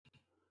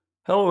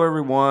Hello,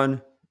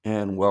 everyone,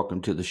 and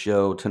welcome to the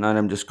show. Tonight,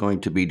 I'm just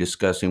going to be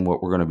discussing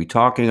what we're going to be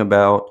talking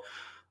about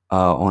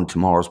on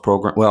tomorrow's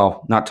program.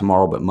 Well, not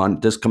tomorrow,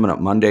 but this coming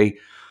up Monday.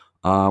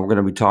 We're going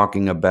to be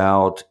talking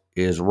about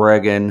was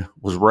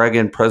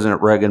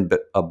President Reagan,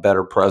 a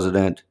better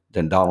president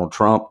than Donald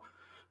Trump?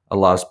 A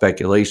lot of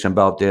speculation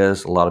about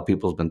this. A lot of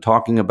people have been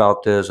talking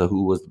about this,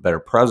 who was the better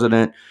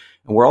president.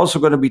 And we're also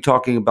going to be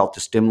talking about the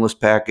stimulus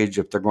package,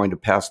 if they're going to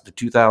pass the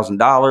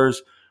 $2,000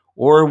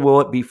 or will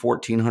it be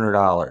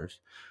 $1,400.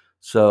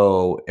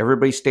 So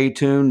everybody stay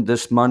tuned.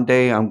 This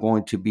Monday, I'm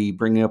going to be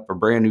bringing up a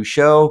brand new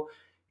show.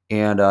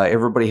 And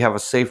everybody have a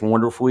safe and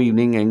wonderful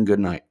evening and good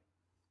night.